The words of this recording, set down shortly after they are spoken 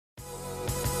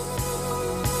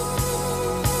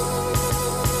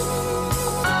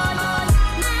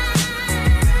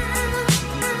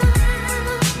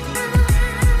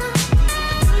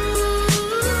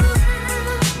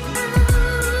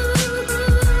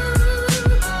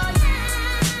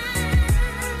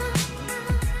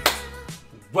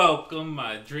Welcome,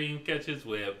 my Dreamcatchers.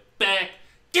 We're back,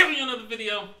 giving you another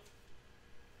video.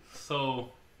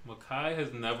 So, Makai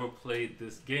has never played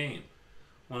this game.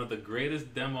 One of the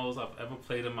greatest demos I've ever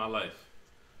played in my life.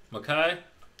 Makai,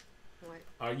 what?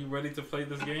 Are you ready to play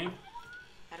this game?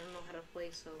 I don't know how to play,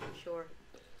 so sure.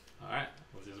 Alright,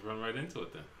 we'll just run right into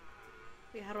it then.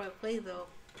 Wait, how do I play though?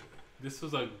 This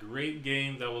was a great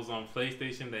game that was on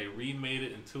PlayStation. They remade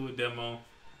it into a demo.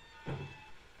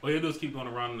 All you do is keep going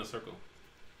around in a circle.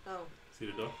 Oh. See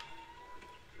the door?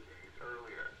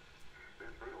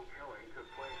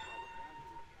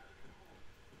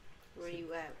 Where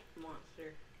you at,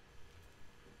 monster?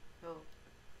 Oh.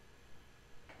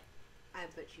 I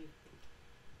bet you.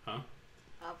 Huh?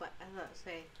 I thought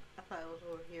it was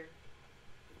over here.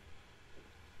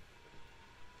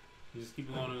 You just keep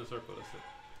going in a circle, that's it.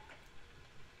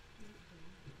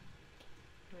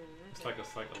 It's like a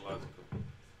psychological.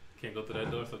 Can't go to that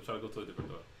door, so try to go to a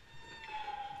different door.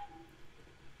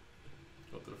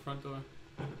 Go to the front door.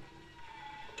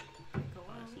 Go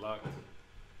on. It's locked.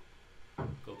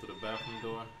 Go to the bathroom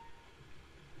door.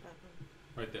 Bathroom.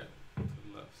 Right there. To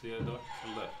the left. See that door? To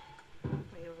the left.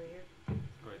 Way over here.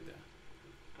 Right there.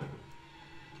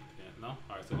 Yeah, no?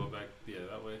 Alright, so go back. Yeah,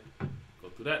 that way. Go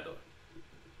through that door.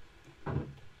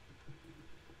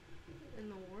 In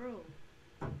the world.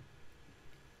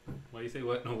 Why you say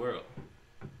what in the world?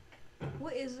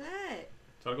 What is that?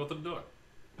 Try to go through the door.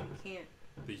 Can't.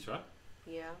 Did you try?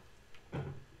 Yeah.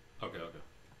 Okay.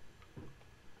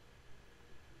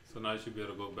 So now you should be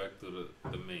able to go back to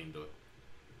the main door.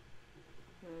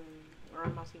 Or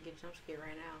I'm about to get jump scared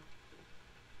right now.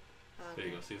 There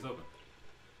you go. See, it's open.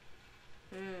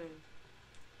 Hmm.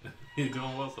 You're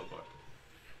doing well so far.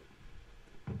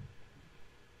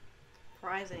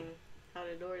 Surprising how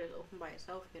the door just opened by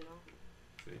itself, you know.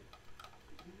 See? See?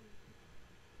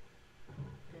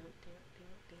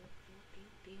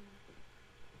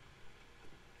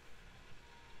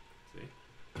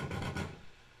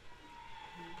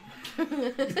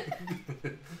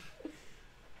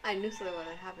 I knew something would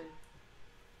happen.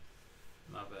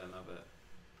 Not bad.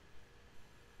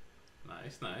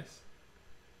 Nice.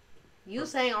 You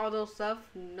saying all those stuff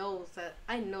knows that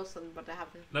I know something about to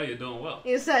happen. No, you're doing well.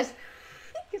 Yes, I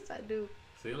do.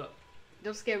 See, look.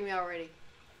 Don't scare me already.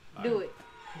 All Do right.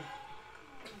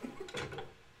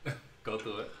 it. Go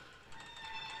through it.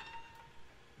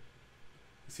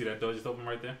 See that door just open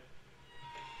right there?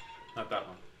 Not that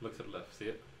one. Look to the left. See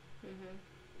it?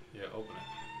 Yeah, open it.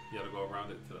 You gotta go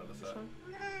around it to the other This side. one?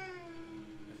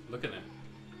 Look in there.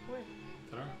 Where?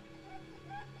 Turn around.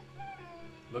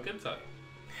 Look inside.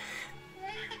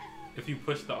 If you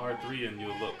push the R3 in,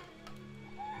 you'll look.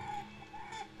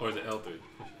 Or is it L3?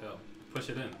 Push L. Push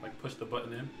it in. Like push the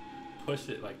button in. Push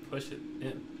it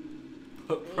in.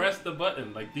 Press the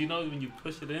button. Like, do you know when you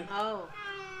push it in? Oh.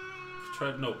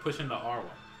 Pushing the R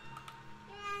one.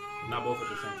 Not both at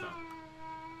the same time.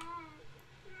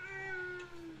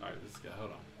 Alright, this guy,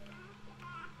 hold on.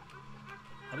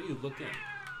 How do you look in?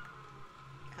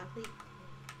 Complete.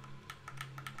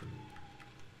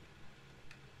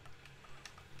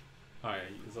 Alright,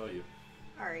 it's all you.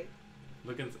 Alright.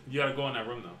 Look in. You gotta go in that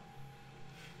room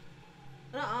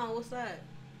now. What's that?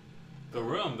 The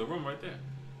room right there.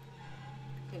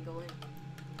 Can't go in.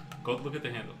 Go look at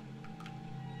the handle.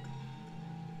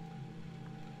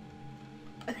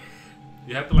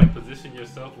 You have to like position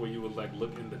yourself where you would like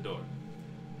look in the door.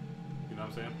 You know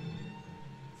what I'm saying?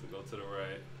 So go to the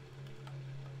right.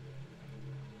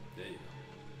 There you go.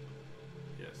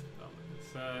 Yes, down the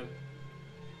inside.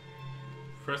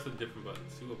 Press a different button.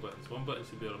 See what buttons. One button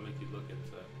should be able to make you look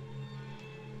inside.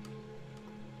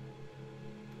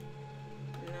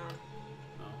 No.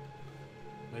 No.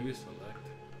 Maybe select.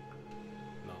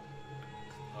 No.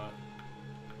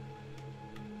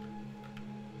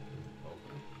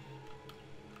 Open.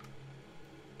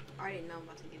 I already know I'm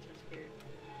about to get jump scared.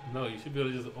 No, you should be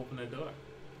able to just open that door.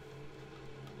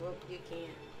 Well, you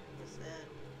can't. It's sad.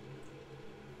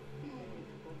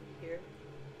 Over here.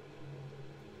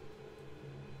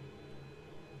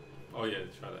 Oh yeah,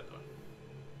 try that door.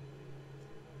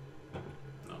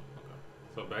 No, okay.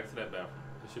 So back to that bathroom.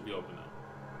 It should be open now.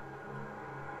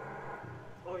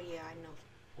 Oh yeah, I know.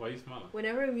 Why are you smiling?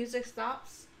 Whenever music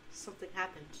stops, something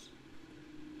happens.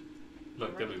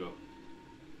 Look, there we go.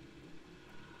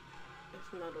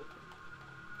 It's not open.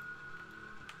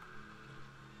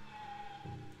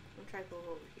 I'm trying to go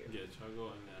over here. Yeah, try to go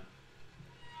in there.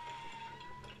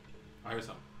 I heard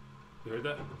something. You heard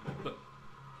that? Look.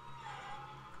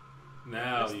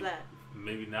 Now What's that?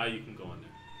 Maybe now you can go in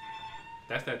there.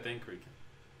 That's that thing creaking.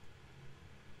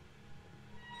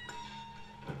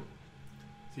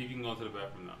 See if you can go into the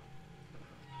bathroom now.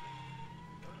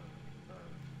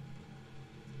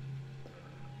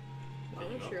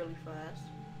 Surely fast.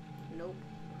 Nope.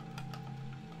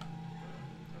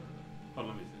 Oh,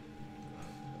 let me see.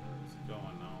 What's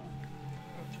going on?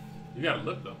 You gotta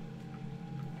look though.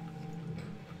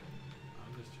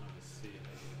 I'm just trying to see it.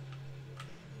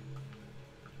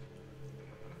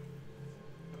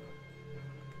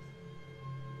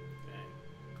 Dang.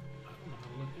 I don't know how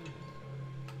to look in this.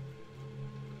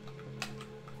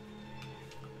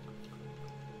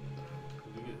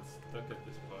 We get stuck at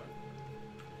this part.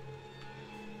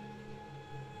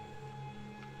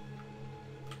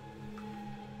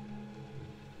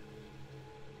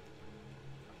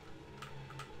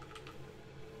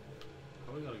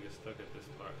 How are we gonna get stuck at this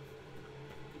part?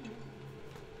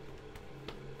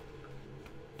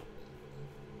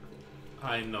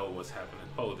 I know what's happening.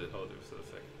 Hold it for a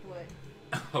second. What?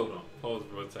 Hold on. Pause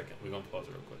for 1 second. We're gonna pause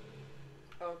it real quick.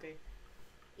 Okay.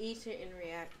 E to and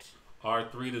react.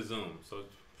 R3 to zoom. So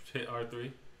hit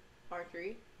R3.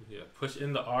 R3. Yeah. Push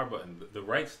in the R button. The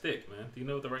right stick, man. Do you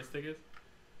know what the right stick is?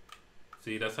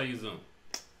 See, that's how you zoom.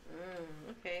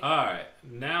 Okay. Alright.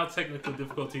 Now technical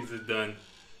difficulties is done.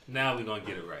 Now we're gonna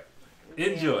get it right.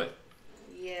 Enjoy.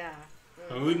 Yeah.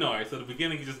 We know, alright, so the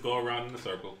beginning you just go around in a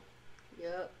circle.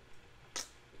 Yep.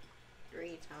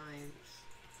 3 times.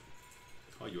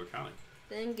 Oh, you were counting.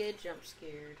 Then get jump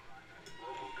scared.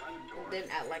 And then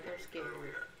act like I'm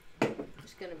scared.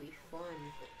 It's gonna be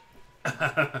fun.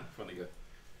 Funny guy.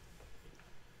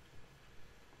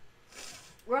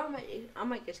 Well, I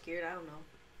might get scared. I don't know.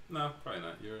 No, probably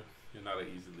not. You're not an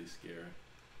easily scared.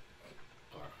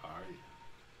 Or are you?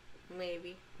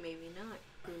 Maybe. Maybe not.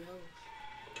 Who knows?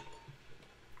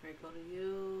 Alright, go to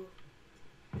you.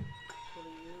 Go to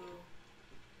you.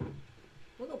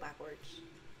 We'll go backwards.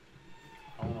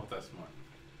 I don't know if that's smart.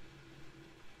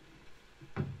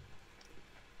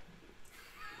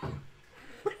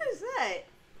 What is that?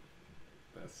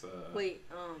 That's Wait,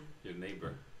 your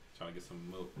neighbor trying to get some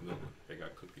milk. They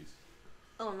got cookies.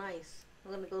 Oh, nice.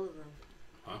 I'm gonna go to them.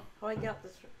 Huh? How do I get out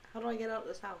this? How do I get out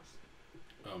this house?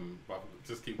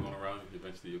 Just keep going around.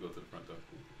 Eventually, you'll go to the front door.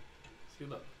 See,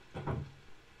 look.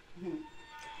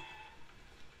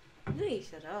 You need to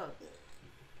shut up.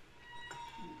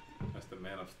 That's the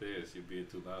man upstairs. You're being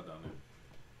too loud down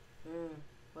there.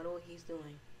 What know what he's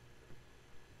doing?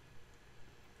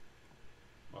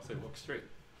 I'll say walk straight.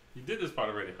 You did this part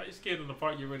already. How you scared of the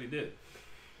part you already did?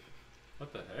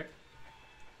 What the heck?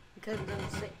 Because it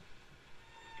doesn't say.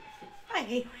 I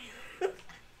hate myself.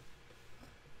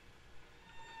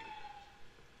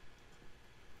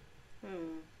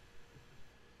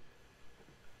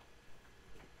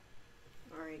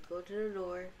 Alright, go to the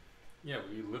door. Yeah,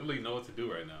 we literally know what to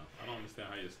do right now. I don't understand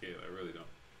how you're scared. I really don't.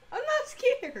 I'm not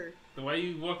scared. So why are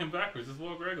you walking backwards? Just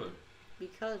walk regular.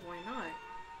 Because why not?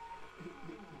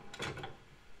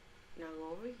 Now go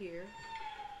over here.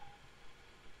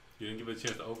 You didn't give it a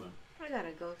chance to open. I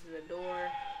gotta go to the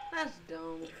door. That's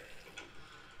dumb.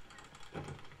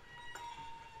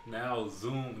 Now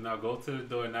zoom. Now go to the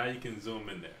door. Now you can zoom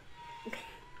in there.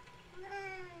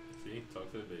 See?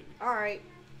 Talk to the baby. Alright.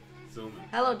 Zoom in.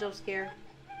 Hello, jump scare.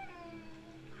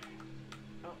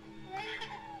 Oh.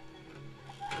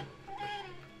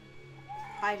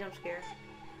 Hi, jump scare.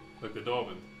 Look, the door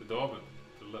open. The door open.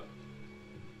 To the left.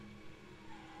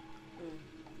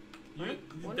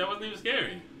 That wasn't even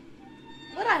scary.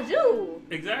 What'd I do?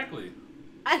 Exactly.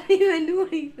 I didn't even do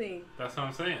anything. That's what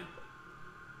I'm saying.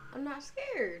 I'm not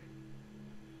scared.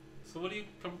 So what are you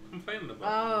complaining about?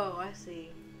 Oh, I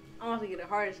see. I want to get a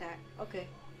heart attack. Okay.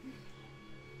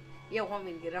 You don't want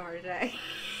me to get a heart attack.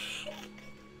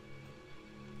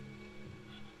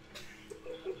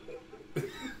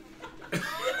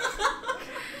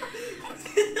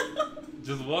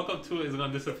 Just walk up to it, it's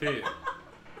gonna disappear.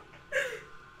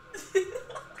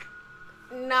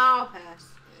 No, I'll pass.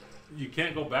 You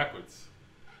can't go backwards.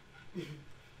 You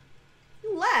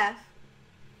laugh.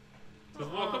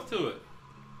 Just walk up to it.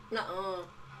 Nuh-uh.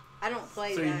 I don't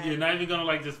play So that. you're not even gonna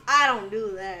like just. I don't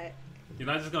do that. You're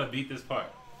not just gonna beat this part.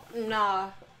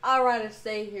 Nah. I'd rather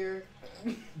stay here.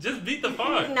 Just beat the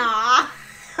part. Nah.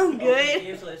 I'm good.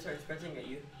 Until it starts scratching at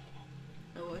you.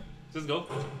 No way. Just go.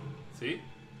 See?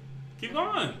 Keep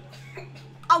going.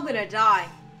 I'm gonna die.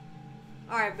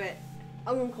 Alright, bet.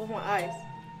 I'm gonna close my eyes.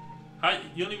 How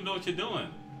you don't even know what you're doing?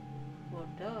 Well,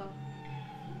 duh.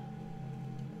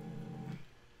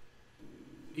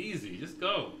 Easy. Just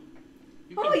go.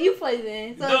 How about you play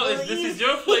then? So No, this is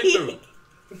your playthrough.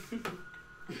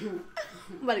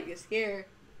 I'm about to get scared.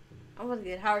 I'm about to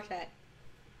get a heart attack.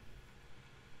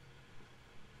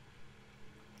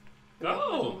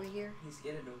 Go. Over here. He's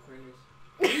scared of no corners.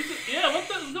 Yeah, what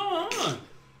the is going on?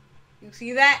 You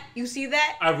see that? You see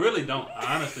that? I really don't.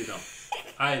 I honestly don't.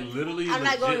 I literally, I'm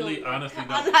not going legitly, over honestly there.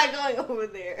 don't. I'm not going over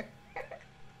there.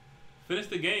 Finish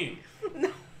the game.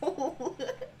 No.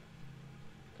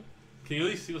 Can you at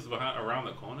least see what's behind around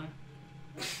the corner?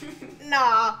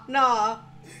 Nah.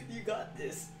 You got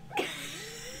this.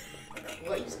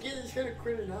 Why you scared to try to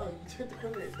crit it now? You tried to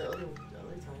crit it the other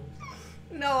times.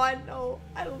 No, I know.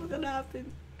 I know what's gonna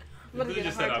happen. You could have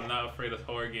just said, I'm not afraid of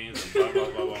horror games and blah, blah,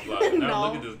 blah, blah, blah. Now No.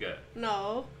 look at this guy.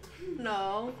 No.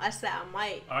 I said I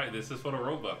might. Alright, this is for the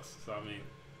Robux. So, I mean.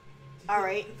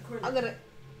 Alright. I'm gonna.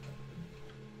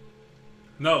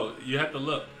 No, you have to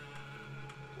look.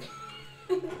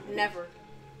 Never.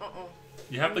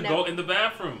 You have to Never. go in the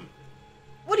bathroom.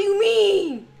 What do you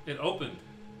mean? It opened.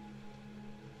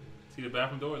 See the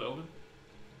bathroom door is open?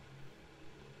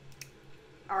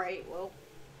 Alright, well.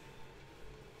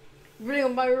 You really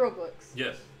gonna buy your Robux?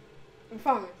 Yes. You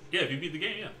promise? Yeah, if you beat the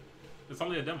game, yeah. It's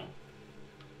only a demo.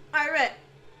 Alright.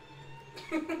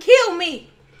 Kill me!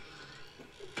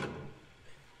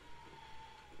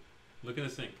 Look in the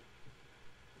sink.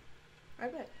 I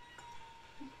bet.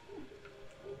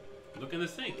 Look in the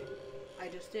sink. I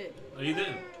just did. No, you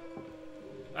didn't.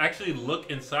 Actually,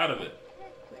 look inside of it.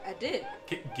 I did.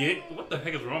 Get what the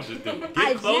heck is wrong with this dude? Get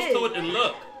I close did. to it and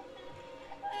look.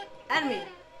 Enemy.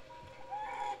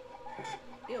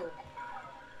 Ew.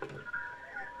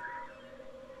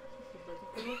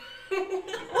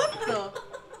 What the?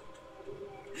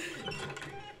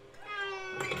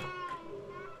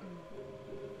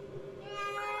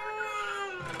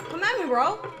 Come at me,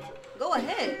 bro. Go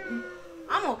ahead.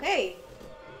 I'm okay.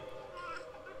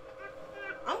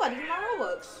 I'm about to get my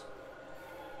Robux.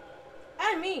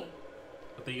 And me.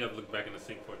 I think you have to look back in the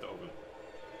sink for it to open.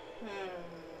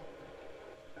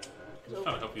 It's I'm just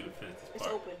trying to help you to finish this It's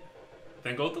part. open.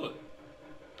 Then go through it.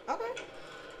 Okay.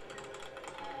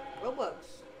 Robux.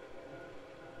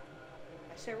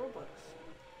 I said Robux.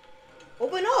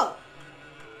 Open up.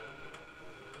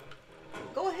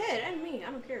 Go ahead, and me.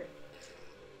 I don't care.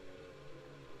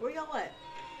 Where y'all at?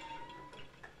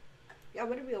 Y'all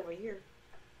better be over here.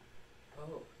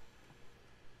 Oh.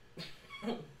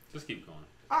 Just keep going.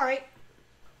 Alright.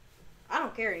 I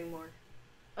don't care anymore.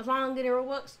 As long as I'm getting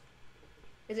Robux.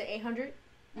 Is it 800?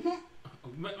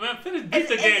 Man, beat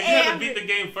the game. You have to beat the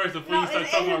game first before you start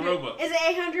talking about Robux. Is it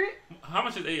 800? How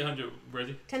much is 800,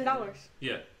 Reggie? $10.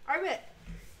 Yeah. I bet.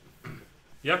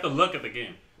 You have to look at the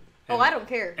game. Oh, I don't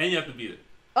care. And you have to beat it.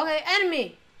 Okay,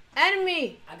 enemy.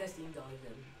 Enemy. I got Steam dollars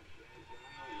then.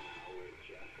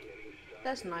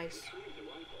 That's nice.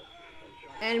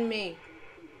 Enemy.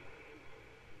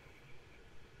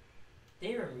 They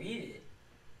didn't even read it.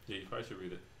 Yeah, you probably should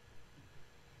read it.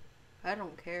 I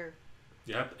don't care.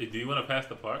 You have to, do you want to pass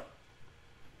the part?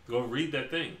 Go read that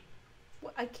thing.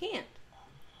 What? I can't.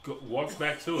 Go, walk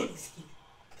back to it.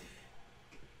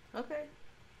 Okay.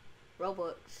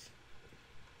 Robux.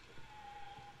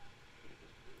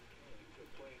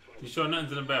 You sure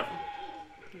nothing's in the bathroom?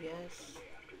 Yes.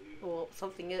 Well,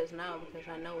 something is now because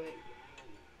I know it.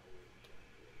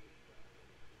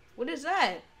 What is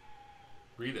that?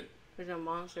 Read it. There's a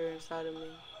monster inside of me.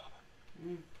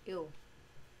 Ew.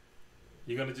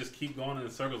 You're gonna just keep going in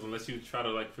circles unless you try to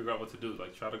like figure out what to do.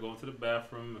 Like try to go into the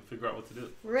bathroom and figure out what to do.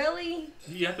 Really?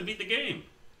 You have to beat the game.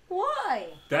 Why?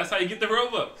 That's how you get the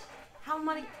Robux. How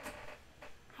many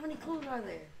clues are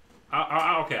there?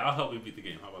 Okay, I'll help you beat the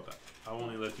game. How about that? I'll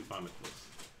only let you find the clues.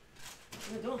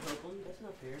 No, don't help them. That's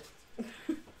not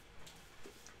fair.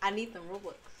 I need them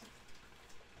Robux.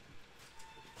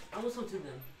 I want some too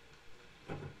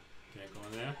then. Can't go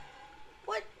in there.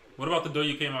 What? What about the door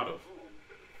you came out of?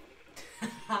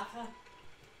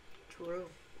 True.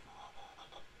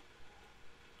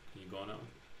 Can you go in that one?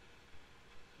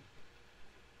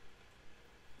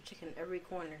 Checking every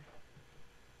corner.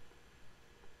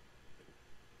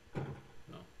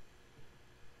 No.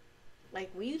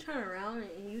 Like when you turn around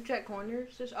and you check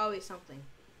corners, there's always something.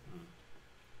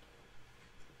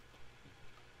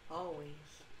 Always.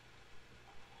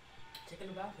 Check in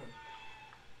the bathroom.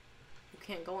 You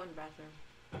can't go in the bathroom.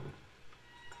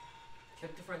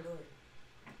 Check the front door.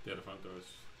 Yeah, the front doors.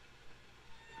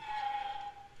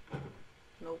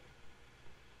 Nope.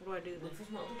 What do I do then? Look for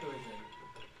some other doors then.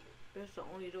 There's the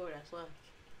only door that's left.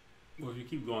 Well, if you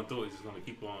keep going through it, it's just gonna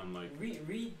keep on like.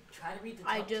 Read. Try to read the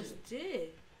top I just did.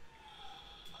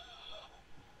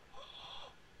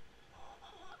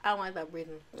 I don't like that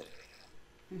breathing.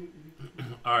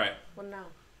 All right. What now?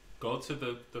 Go to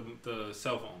the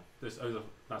cell phone. There's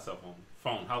not cell phone.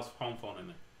 Phone. Home phone in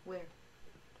there. Where?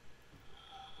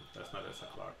 That's not S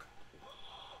o'clock.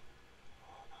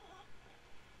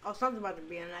 Oh, something about to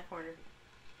be in that corner.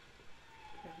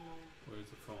 Never mind. Where's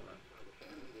the phone at?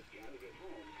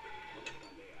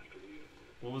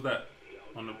 What was that?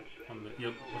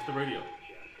 Yep. What's the radio?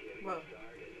 Bro.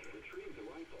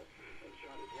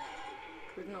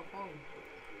 There's no phone.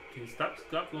 Can you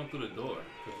stop going through the door?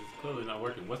 Because it's clearly not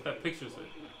working. What's that picture say?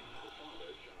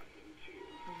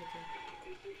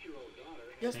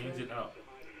 Yes, Change man. it out.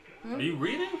 Hmm? Are you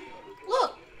reading?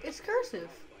 Look, it's cursive.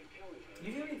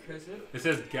 You can read cursive. It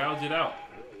says gouge it out.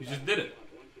 You just did it.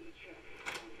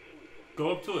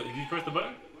 Go up to it. Did you press the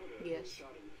button? Yes.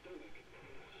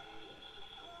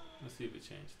 Let's see if it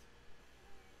changed.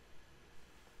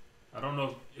 I don't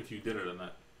know if you did it or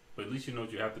not, but at least you know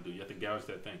what you have to do. You have to gouge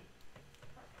that thing.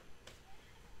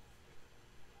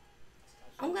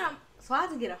 So I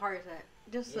have to get a heart attack.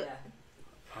 Just Yeah.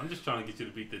 I'm just trying to get you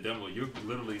to beat the demo. You're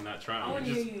literally not trying. I want to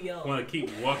You hear just you yell. want to keep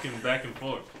walking back and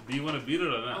forth. Do you want to beat it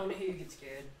or I not? want to hear you get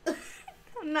scared.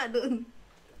 I'm not doing.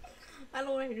 I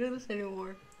don't want to do this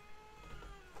anymore.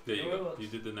 There you go. Robux. You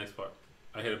did the next part.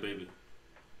 I hit a baby.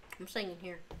 I'm singing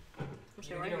here. I'm You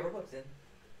singing can right get a here. Robux then.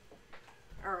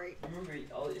 All right. Remember,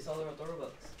 it's all about the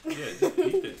Robux. Yeah, just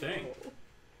beat the thing.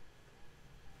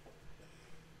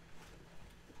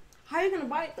 How are you gonna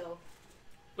buy it though?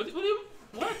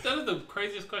 What? That is the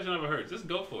craziest question I've ever heard. Just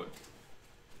go for it.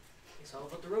 It's all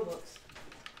about the Robux.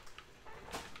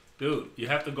 Dude, you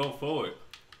have to go forward.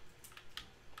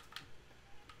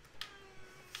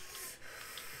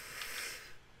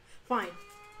 Fine.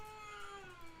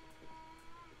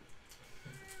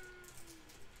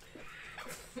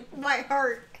 My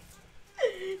heart.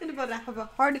 I'm about to have a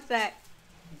heart attack.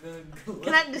 Good.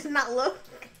 Can I just not look?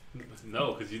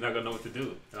 No, because you're not going to know what to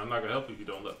do. And I'm not going to help you if you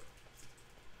don't look.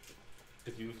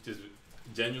 If you just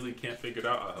genuinely can't figure it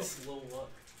out, I'll help. Just slow walk.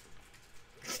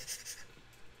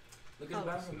 Look at Oh. the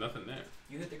There's bathroom. nothing there.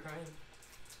 You hit the crying.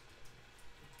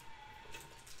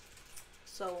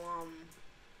 So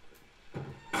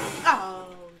oh,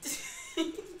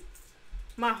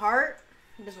 my heart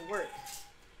doesn't work. Let's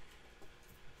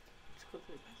go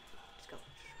through. Let's go.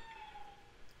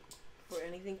 Before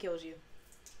anything kills you.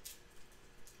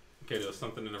 Okay, there was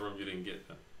something in the room you didn't get.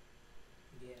 Then.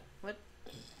 Yeah. What?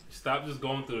 Stop just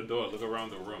going through the door. Look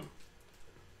around the room.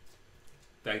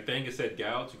 That thing that said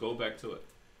gouge, go back to it.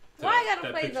 To Why I that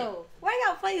gotta play picture. though? Why I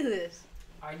gotta play this?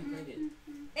 I already played it.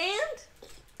 And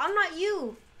I'm not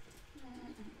you.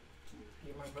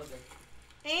 You're my brother.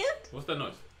 And What's that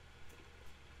noise?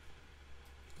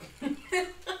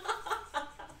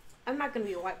 I'm not gonna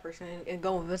be a white person and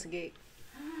go investigate.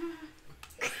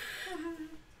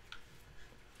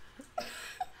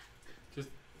 Just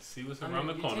see what's I mean, around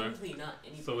the you're corner technically not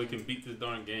anything. so we can beat this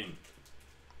darn game.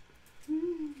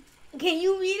 Can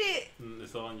you read it?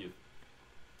 It's all on you.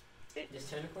 Just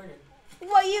turn the corner.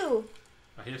 What you?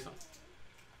 I hear something.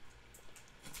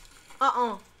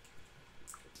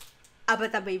 I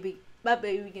bet that baby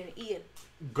gonna eat it.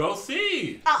 Go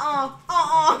see! Look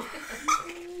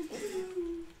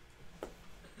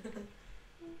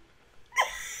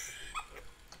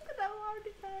at that heart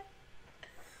attack.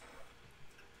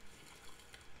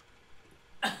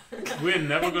 We're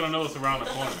never gonna know what's around the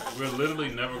corner. We're literally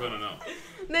never gonna know.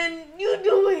 Then you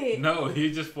do it. No,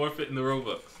 he's just forfeiting the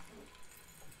Robux.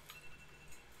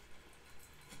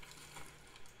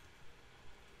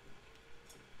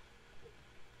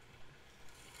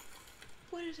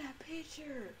 What is that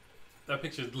picture? That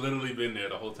picture's literally been there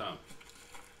the whole time.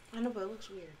 I know, but it looks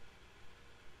weird.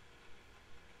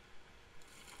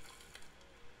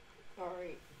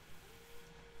 Alright.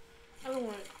 I don't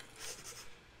want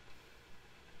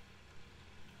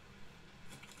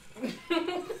it.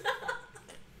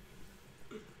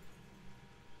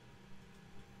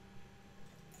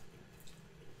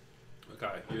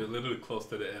 Okay, you're literally close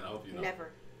to the end. I hope you know. Never.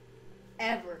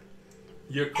 Ever.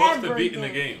 You're close to Ever beating the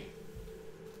again. game.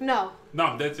 No. No,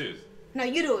 I'm dead serious. No,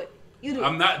 you do it. You do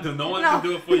I'm it. not. No one No. can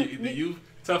do it for you. Either you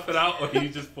tough it out or you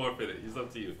just forfeit it. It's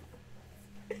up to you.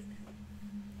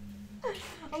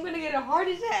 I'm gonna get a heart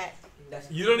attack.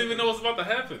 You don't even know what's about to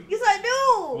happen. Yes, I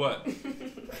do. What?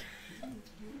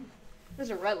 There's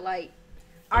a red light.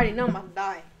 I already know I'm about to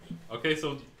die. Okay,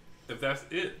 so if that's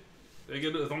it,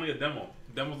 it's only a demo.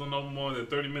 Demos are no more than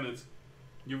 30 minutes.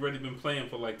 You've already been playing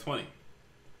for like 20.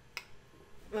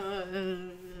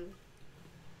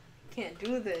 Can't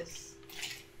do this.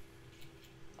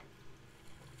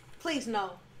 Please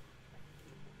no.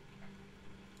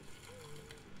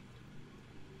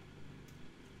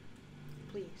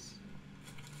 Please.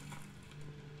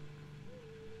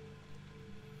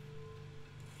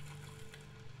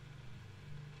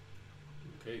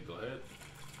 Okay, go ahead.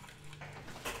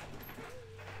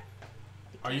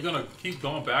 Are you gonna keep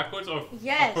going backwards or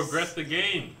Yes. progress the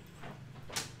game?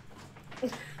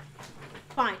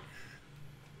 Fine.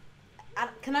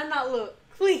 Can I not look?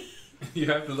 Please. You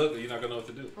have to look or you're not gonna know what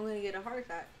to do. I'm gonna get a heart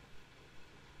attack.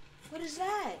 What is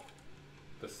that?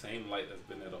 The same light that's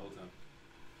been there the whole time.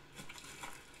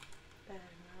 That has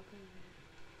not been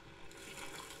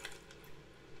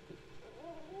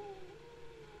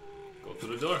there. Go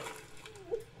through the door.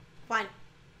 Fine.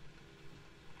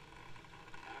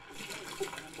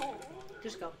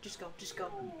 Just go, just go, just go.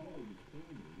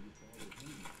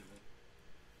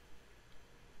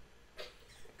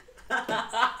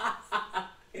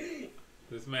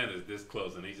 This man is this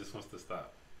close and he just wants to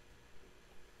stop.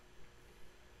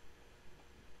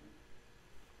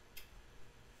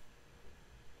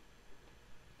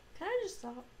 Can I just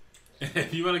stop?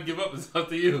 If you want to give up, it's up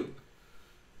to you.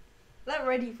 Let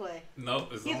Reggie play.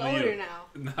 Nope, it's He's only older you. now.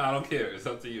 No, I don't care. It's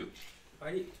up to you.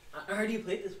 I already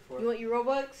played this before. You want your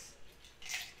Robux?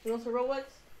 You want some Robux?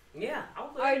 Yeah, I'll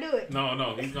play. Alright, do it.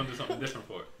 No, he's gonna do something different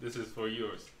for it. This is for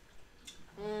yours.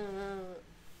 Can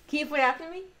you play after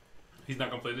me? He's not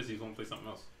gonna play this. He's gonna play something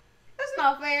else. That's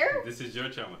not fair. This is your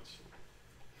challenge.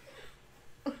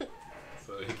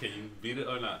 So can you beat it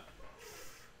or not?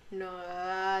 No,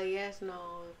 yes,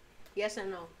 no. Yes and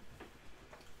no.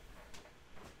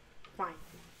 Fine.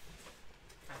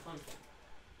 Have fun.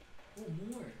 Oh,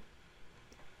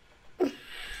 more.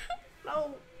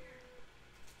 No.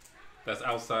 That's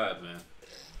outside, man.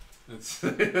 It's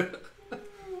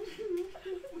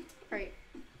Right.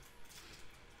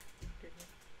 3,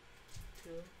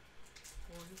 2,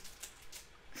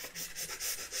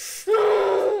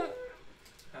 1.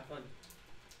 Have fun.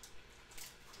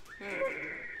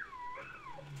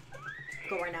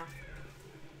 Go right now.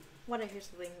 What? I hear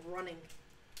something running.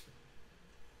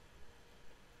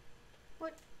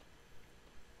 What?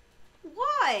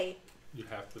 Why? you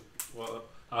have to. Well,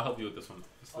 I'll help you with this one.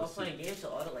 I'm playing games, so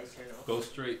auto lights turn off. Go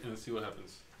straight and see what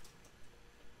happens.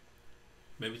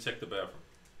 Maybe check the bathroom.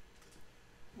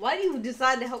 Why do you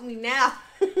decide to help me now?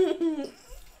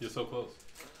 You're so close.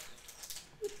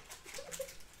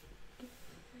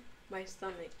 My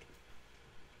stomach.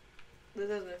 This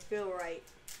doesn't feel right.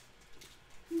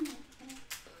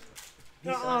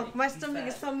 Sonic. My Be stomach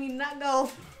is fast. telling me not go.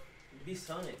 Be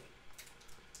Sonic.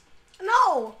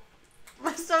 No!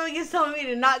 My stomach is telling me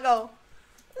to not go.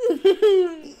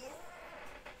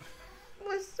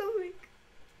 My stomach.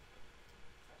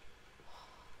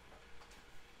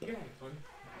 You're having fun.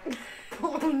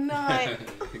 No, I'm not.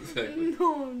 Exactly.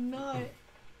 No, I'm not. I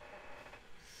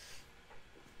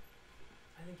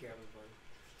think you're having fun.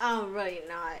 I'm really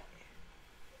not.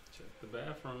 Check the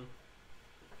bathroom.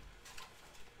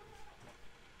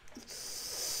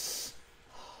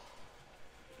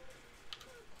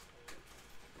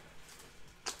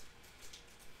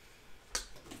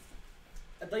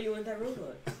 I thought you went that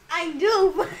robot. I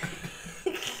do, but...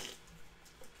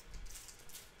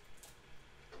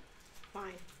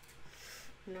 Fine.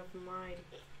 Never mind.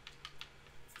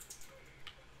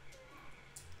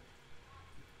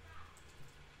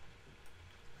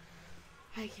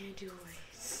 I can't do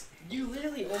it. You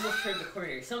literally almost turned the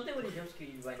corner. Something would have jump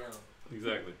scared you by now.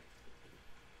 Exactly.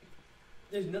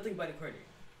 There's nothing by the corner.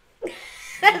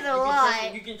 That's a You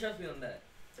lie. can trust me on that.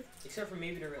 Except for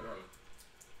maybe the red light.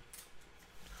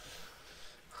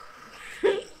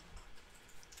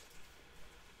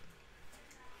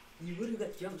 You would have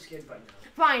got jump scared by now.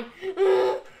 Fine. Wait a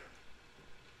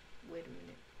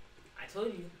minute. I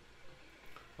told you.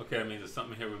 Okay, that means there's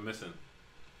something here we're missing.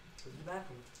 Go to the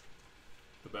bathroom.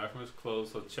 The bathroom is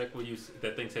closed, so check where you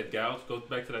that thing said gouge. Go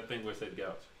back to that thing where it said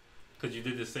gouge, because you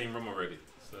did the same room already.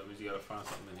 So that means you gotta find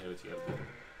something in here that you gotta do.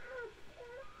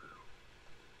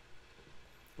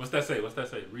 What's that say? What's that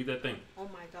say? Read that thing. Oh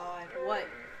my god. What?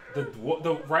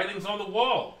 The writing's on the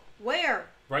wall. Where?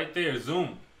 Right there.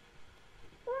 Zoom.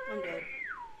 I'm dead.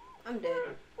 I'm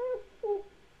dead.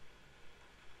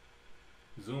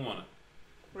 Zoom on it.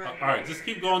 Right. All right, just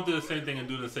keep going through the same thing and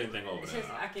do the same thing over. It says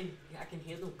I can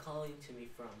handle calling to me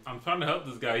from. I'm trying to help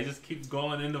this guy. He just keeps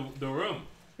going in the room.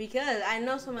 Because I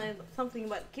know something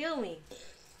about to kill me.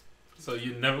 So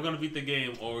you're never gonna beat the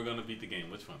game, or we're gonna beat the game.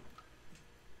 Which one?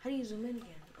 How do you zoom in again?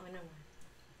 Oh, never mind.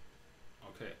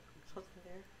 Okay. Something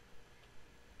there.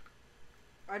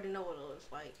 I already know what it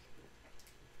looks like.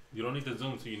 You don't need to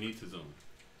zoom, so you need to zoom.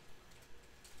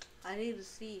 I need to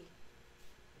see.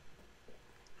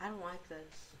 I don't like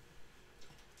this.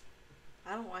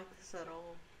 I don't like this at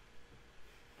all.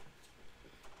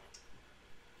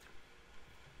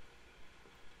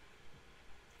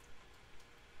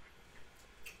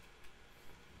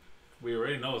 We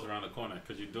already know it's around the corner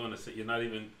because you're doing this. You're not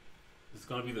even. It's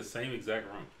gonna be the same exact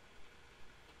room.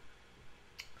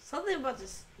 Something about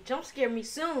this jump scare me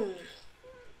soon.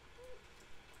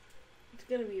 It's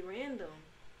gonna be random.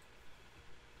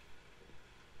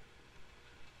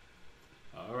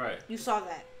 All right. You saw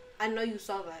that. I know you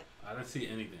saw that. I didn't see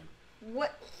anything.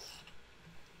 What?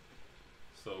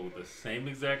 So the same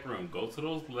exact room. Go to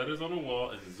those letters on the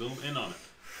wall and zoom in on it.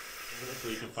 So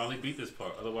you can finally beat this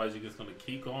part. Otherwise, you're just going to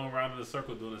keep going around in a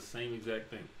circle doing the same exact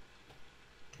thing.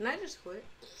 Can I just quit?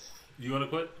 You want to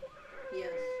quit? Yes.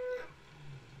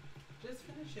 Just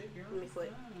finish it, girl. Let me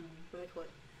quit. Done. Let me quit.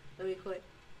 Let me quit.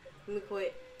 Let me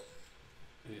quit.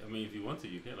 I mean, if you want to,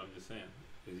 you can. I'm just saying.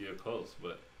 Because you're close,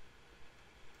 but...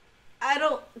 I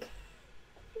don't...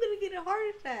 I'm gonna get a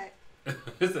heart attack.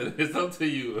 It's up to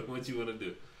you what you want to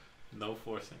do. No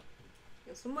forcing.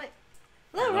 Yes, I'm like...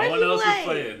 No Look, one Reggie else play. is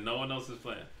playing. No one else is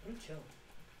playing. I'm chill.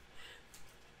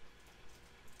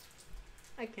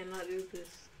 I cannot do this.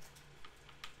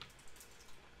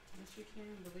 Yes, you can.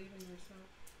 Believe in yourself.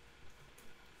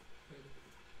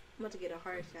 I'm about to get a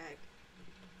heart attack.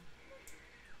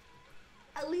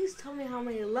 At least tell me how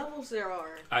many levels there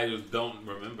are. I just don't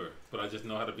remember, but I just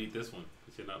know how to beat this one.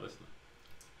 But you're not listening.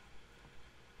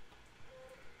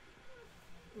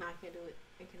 No, I can't do it.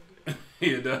 I can't do it.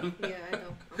 You done? Yeah, I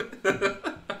know.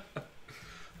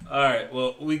 All right.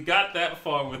 Well, we got that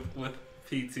far with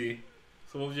PT.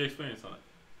 So, what was your experience on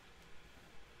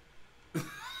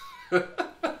it?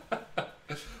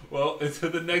 Well, into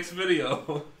the next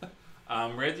video.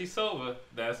 I'm ReggieSova.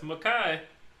 That's Makai.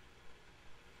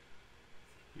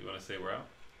 You want to say we're out?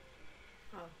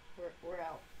 Oh, we're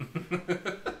out.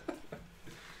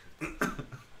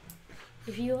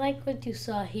 If you like what you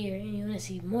saw here and you want to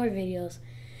see more videos,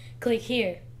 click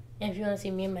here. And if you want to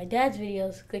see me and my dad's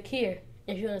videos, click here.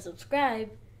 And if you want to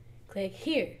subscribe, click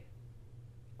here.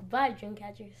 Goodbye,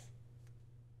 Dreamcatchers.